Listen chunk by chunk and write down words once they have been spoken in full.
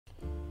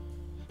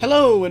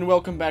Hello and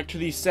welcome back to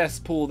the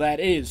cesspool that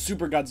is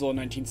Super Godzilla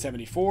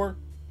 1974,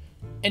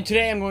 and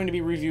today I'm going to be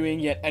reviewing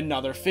yet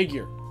another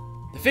figure.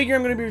 The figure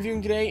I'm going to be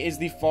reviewing today is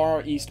the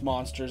Far East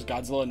Monsters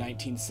Godzilla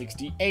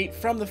 1968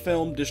 from the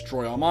film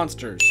Destroy All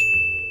Monsters.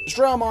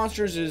 Destroy All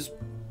Monsters is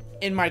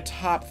in my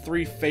top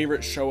 3 favorite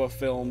Showa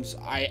films.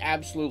 I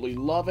absolutely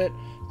love it.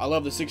 I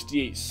love the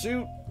 68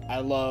 suit,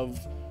 I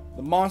love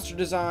the monster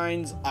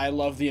designs, I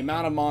love the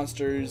amount of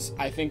monsters,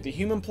 I think the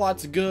human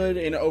plot's good,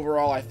 and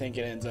overall I think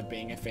it ends up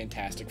being a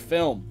fantastic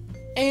film.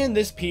 And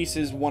this piece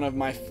is one of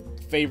my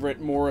favorite,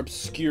 more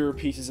obscure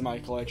pieces in my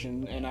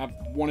collection, and I've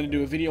wanted to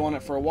do a video on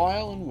it for a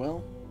while, and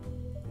well,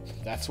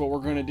 that's what we're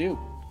going to do.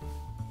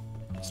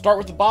 Start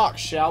with the box,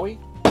 shall we?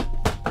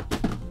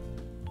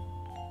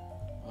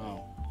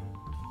 Oh.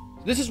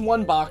 This is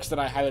one box that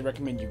I highly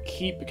recommend you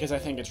keep because I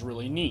think it's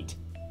really neat.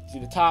 See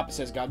the top, it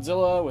says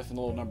Godzilla with a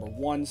little number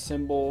 1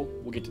 symbol.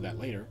 We'll get to that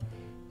later.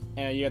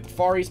 And you got the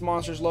Far East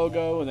Monsters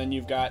logo, and then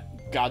you've got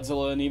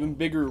Godzilla in an even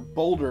bigger,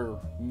 bolder,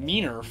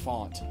 meaner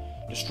font.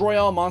 Destroy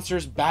All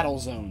Monsters Battle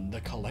Zone,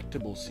 the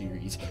collectible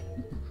series.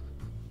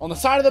 On the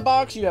side of the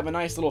box, you have a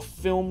nice little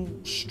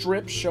film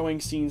strip showing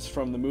scenes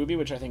from the movie,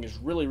 which I think is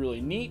really, really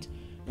neat.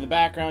 In the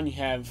background, you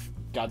have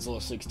Godzilla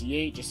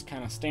 68 just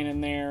kind of standing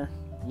there,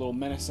 a little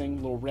menacing,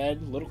 a little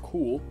red, a little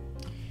cool.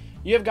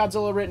 You have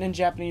Godzilla written in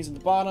Japanese at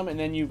the bottom, and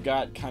then you've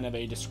got kind of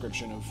a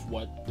description of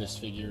what this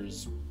figure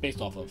is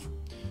based off of.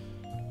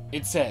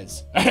 It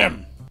says,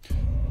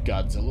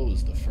 Godzilla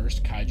was the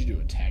first kaiju to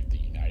attack the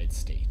United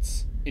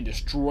States. In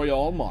Destroy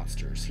All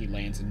Monsters, he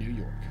lands in New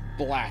York,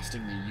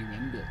 blasting the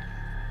UN building.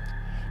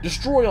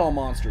 Destroy All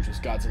Monsters was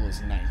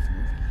Godzilla's 9th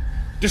movie.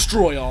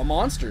 Destroy All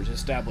Monsters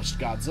established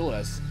Godzilla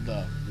as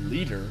the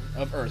leader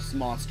of Earth's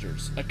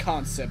monsters, a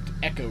concept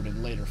echoed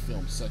in later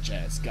films such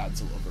as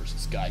Godzilla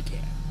vs.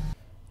 Gigan.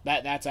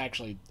 That's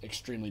actually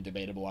extremely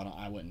debatable.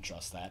 I wouldn't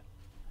trust that.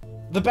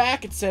 The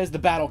back, it says the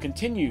battle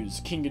continues.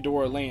 King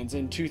Ghidorah lands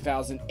in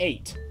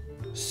 2008.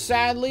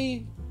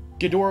 Sadly,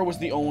 Ghidorah was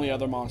the only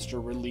other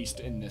monster released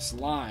in this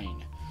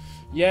line.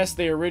 Yes,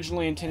 they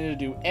originally intended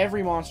to do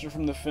every monster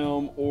from the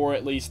film, or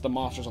at least the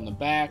monsters on the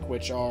back,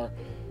 which are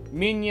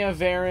Minya,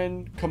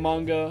 Varan,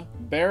 Kumonga,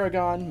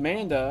 Baragon,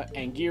 Manda,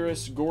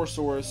 Anguirus,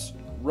 Gorsaurus,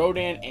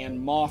 Rodan, and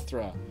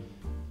Mothra.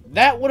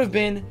 That would have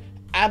been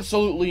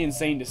absolutely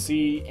insane to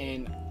see,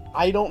 and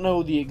I don't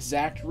know the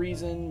exact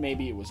reason.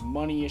 Maybe it was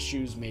money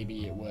issues,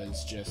 maybe it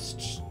was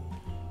just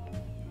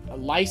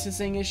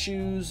licensing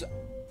issues.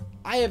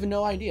 I have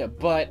no idea,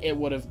 but it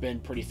would have been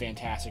pretty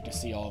fantastic to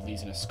see all of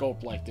these in a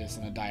sculpt like this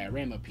in a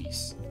diorama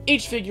piece.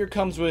 Each figure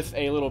comes with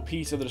a little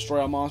piece of the Destroy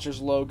All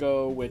Monsters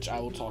logo, which I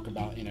will talk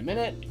about in a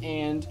minute,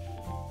 and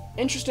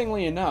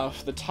interestingly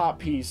enough, the top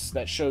piece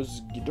that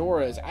shows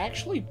Ghidorah is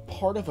actually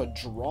part of a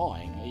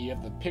drawing. You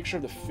have the picture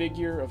of the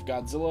figure of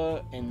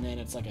Godzilla, and then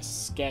it's like a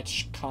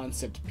sketch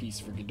concept piece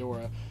for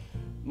Ghidorah.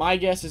 My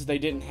guess is they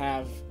didn't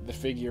have the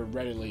figure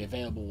readily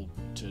available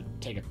to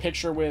take a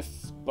picture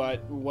with,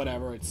 but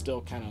whatever, it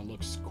still kind of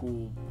looks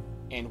cool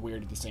and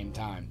weird at the same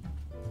time.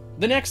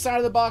 The next side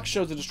of the box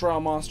shows the Destroy All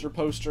Monster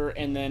poster,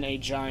 and then a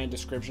giant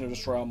description of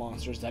Destroy All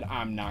Monsters that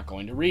I'm not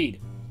going to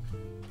read.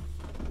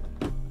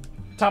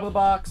 Top of the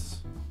box,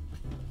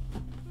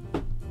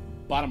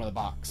 bottom of the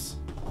box.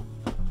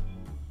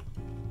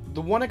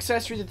 The one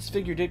accessory that this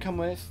figure did come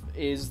with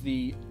is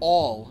the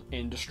All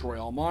in Destroy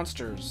All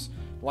Monsters.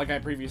 Like I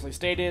previously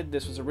stated,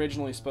 this was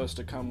originally supposed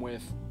to come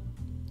with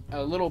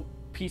little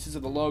pieces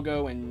of the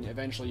logo, and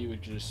eventually you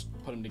would just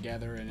put them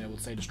together and it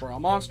would say Destroy All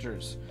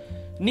Monsters.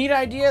 Neat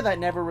idea that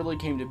never really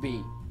came to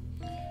be.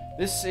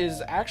 This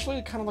is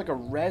actually kind of like a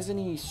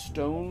resiny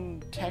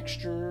stone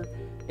texture.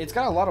 It's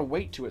got a lot of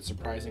weight to it,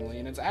 surprisingly,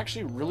 and it's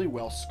actually really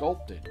well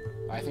sculpted.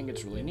 I think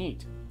it's really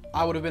neat.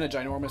 I would have been a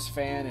ginormous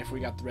fan if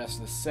we got the rest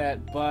of the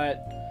set,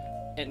 but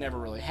it never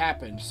really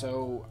happened,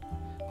 so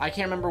I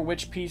can't remember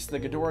which piece the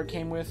Ghidorah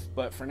came with,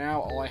 but for now,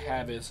 all I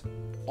have is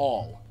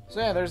All. So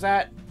yeah, there's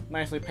that.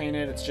 Nicely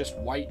painted. It's just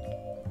white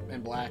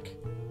and black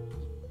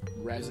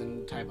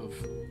resin type of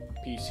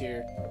piece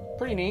here.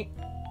 Pretty neat.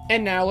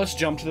 And now let's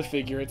jump to the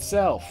figure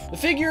itself. The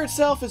figure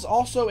itself is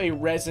also a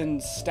resin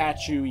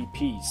statue-y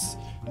piece.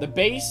 The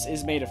base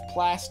is made of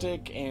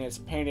plastic, and it's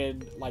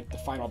painted like the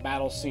final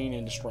battle scene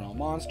in Destroy All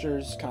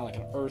Monsters, kind of like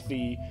an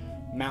earthy,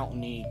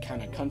 mountainy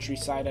kind of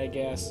countryside, I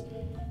guess.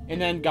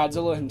 And then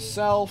Godzilla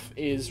himself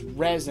is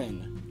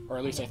resin, or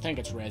at least I think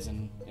it's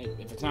resin.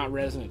 If it's not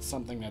resin, it's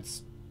something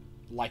that's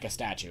like a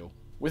statue.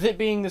 With it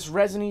being this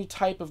resiny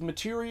type of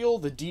material,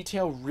 the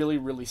detail really,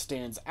 really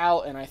stands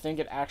out, and I think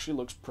it actually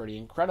looks pretty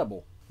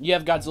incredible. You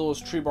have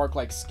Godzilla's tree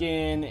bark-like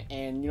skin,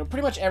 and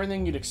pretty much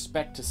everything you'd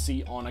expect to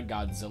see on a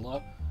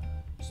Godzilla.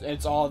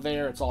 It's all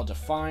there, it's all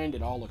defined,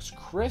 it all looks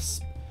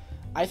crisp.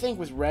 I think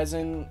with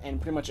resin,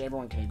 and pretty much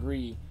everyone can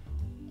agree,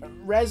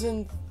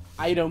 resin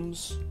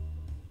items,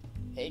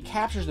 it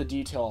captures the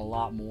detail a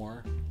lot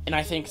more. And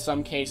I think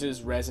some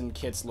cases resin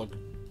kits look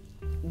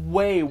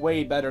way,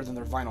 way better than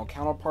their vinyl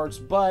counterparts,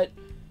 but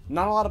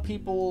not a lot of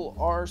people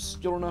are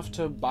skilled enough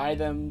to buy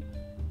them,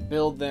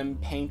 build them,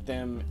 paint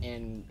them,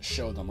 and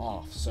show them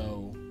off.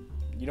 So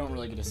You don't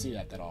really get to see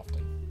that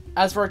often.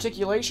 As for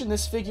articulation,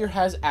 this figure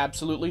has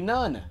absolutely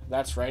none.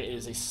 That's right, it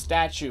is a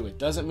statue. It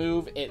doesn't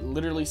move, it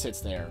literally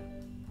sits there.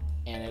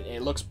 And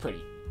it looks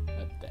pretty.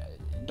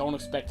 Don't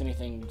expect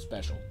anything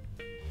special.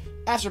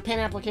 As for paint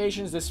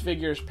applications, this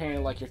figure is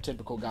painted like your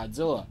typical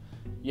Godzilla.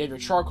 You have your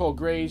charcoal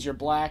grays, your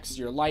blacks,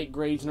 your light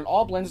grays, and it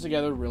all blends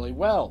together really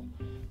well.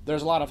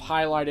 There's a lot of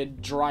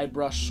highlighted, dry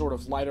brush, sort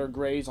of lighter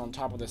grays on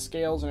top of the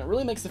scales, and it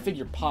really makes the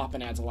figure pop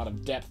and adds a lot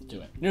of depth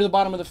to it. Near the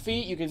bottom of the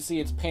feet, you can see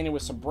it's painted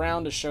with some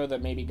brown to show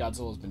that maybe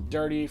Godzilla's been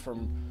dirty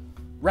from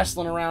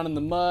wrestling around in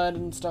the mud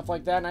and stuff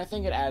like that, and I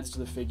think it adds to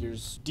the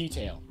figure's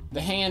detail. The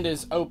hand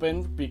is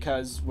open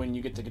because when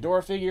you get the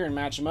Ghidorah figure and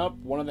match them up,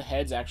 one of the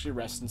heads actually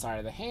rests inside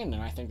of the hand,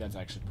 and I think that's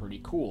actually pretty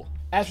cool.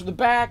 As for the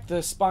back,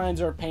 the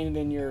spines are painted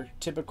in your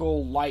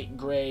typical light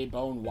gray,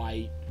 bone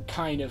white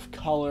kind of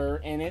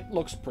color, and it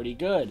looks pretty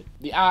good.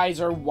 The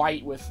eyes are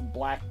white with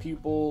black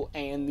pupil,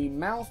 and the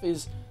mouth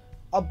is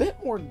a bit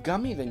more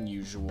gummy than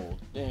usual.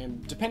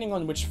 And depending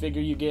on which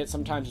figure you get,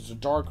 sometimes it's a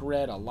dark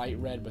red, a light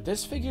red, but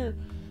this figure,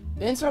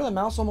 the inside of the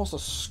mouth's almost a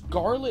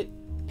scarlet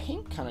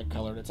pink kind of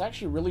color. It's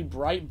actually really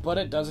bright, but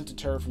it doesn't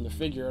deter from the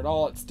figure at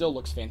all. It still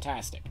looks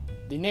fantastic.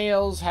 The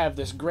nails have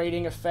this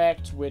grating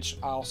effect, which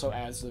also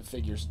adds to the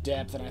figure's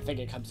depth, and I think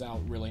it comes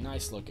out really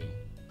nice looking.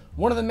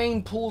 One of the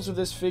main pulls of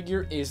this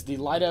figure is the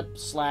light up /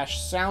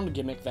 sound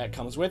gimmick that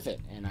comes with it,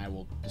 and I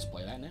will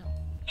display that now.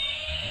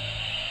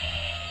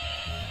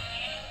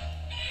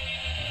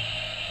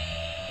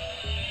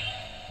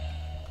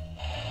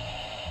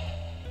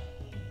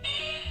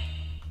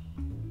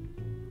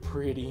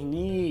 Pretty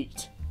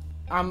neat.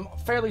 I'm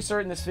fairly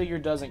certain this figure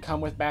doesn't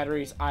come with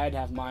batteries. I'd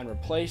have mine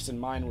replaced, and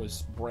mine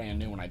was brand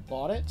new when I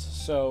bought it.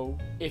 So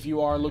if you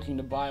are looking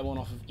to buy one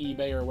off of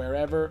eBay or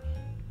wherever,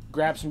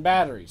 grab some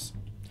batteries.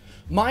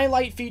 My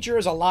light feature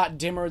is a lot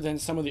dimmer than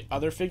some of the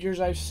other figures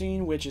I've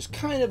seen, which is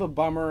kind of a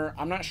bummer.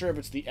 I'm not sure if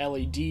it's the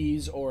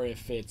LEDs or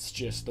if it's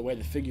just the way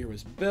the figure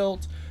was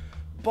built,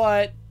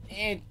 but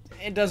it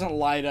doesn't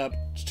light up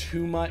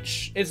too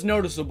much. It's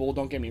noticeable,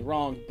 don't get me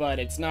wrong, but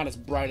it's not as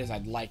bright as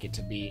I'd like it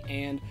to be,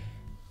 and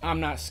I'm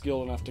not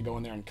skilled enough to go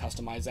in there and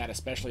customize that,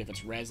 especially if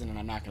it's resin and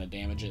I'm not going to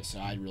damage it, so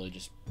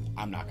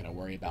I'm not going to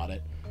worry about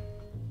it.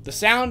 The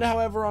sound,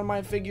 however, on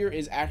my figure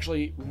is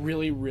actually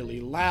really, really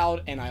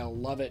loud, and I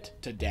love it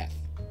to death.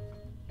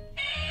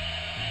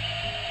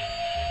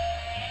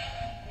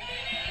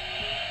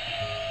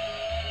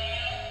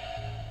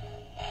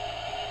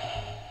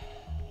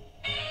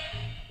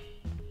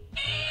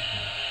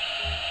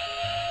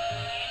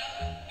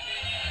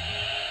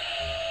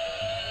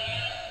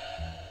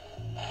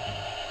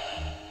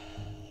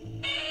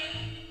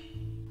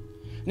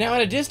 Now,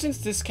 at a distance,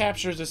 this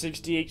captures the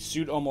 68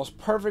 suit almost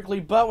perfectly,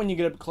 but when you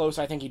get up close,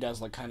 I think he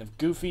does look kind of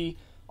goofy,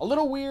 a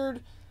little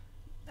weird.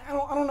 I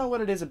don't know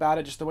what it is about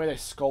it, just the way they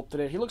sculpted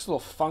it. He looks a little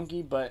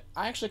funky, but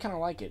I actually kind of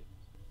like it.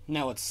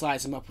 Now let's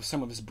size him up with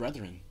some of his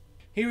brethren.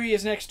 Here he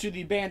is next to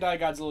the Bandai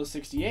Godzilla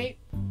 68,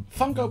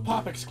 Funko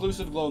Pop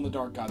exclusive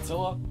glow-in-the-dark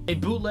Godzilla, a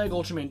bootleg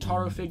Ultraman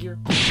Taro figure,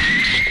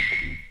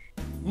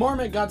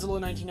 Marmot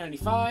Godzilla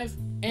 1995,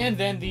 and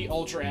then the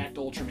Ultra Act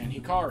Ultraman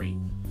Hikari.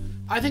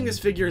 I think this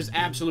figure is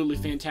absolutely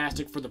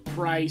fantastic for the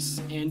price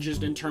and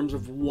just in terms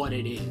of what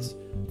it is.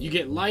 You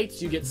get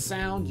lights, you get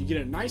sound, you get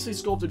a nicely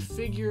sculpted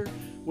figure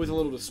with a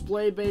little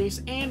display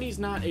base, and he's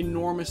not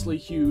enormously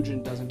huge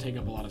and doesn't take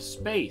up a lot of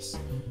space.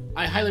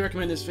 I highly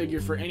recommend this figure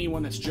for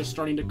anyone that's just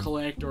starting to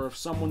collect, or if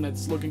someone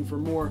that's looking for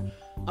more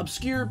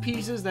obscure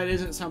pieces that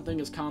isn't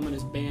something as common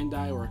as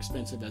Bandai or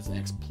expensive as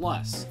X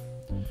Plus.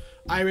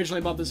 I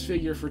originally bought this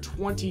figure for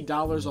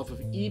 $20 off of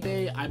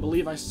eBay. I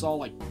believe I saw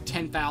like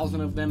 10,000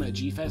 of them at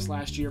G-Fest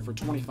last year for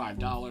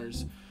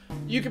 $25.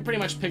 You can pretty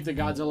much pick the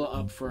Godzilla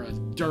up for a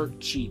dirt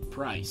cheap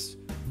price.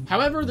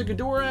 However, the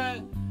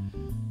Ghidorah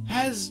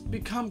has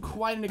become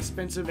quite an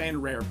expensive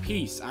and rare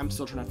piece. I'm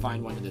still trying to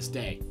find one to this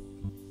day.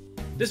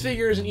 This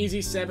figure is an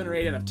easy 7 or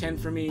 8 out of 10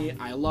 for me.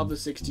 I love the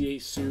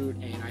 68 suit,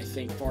 and I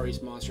think Far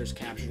East Monsters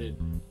captured it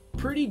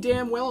pretty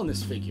damn well in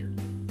this figure.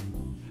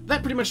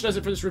 That pretty much does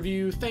it for this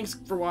review. Thanks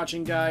for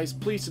watching, guys.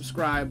 Please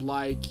subscribe,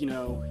 like,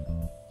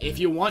 if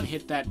you want,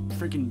 hit that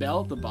freaking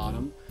bell at the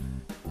bottom.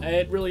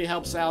 It really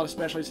helps out,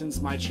 especially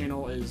since my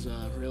channel is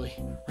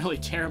really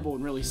terrible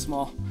and really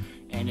small,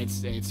 and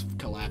it's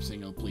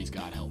collapsing. Oh, please,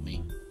 God, help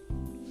me.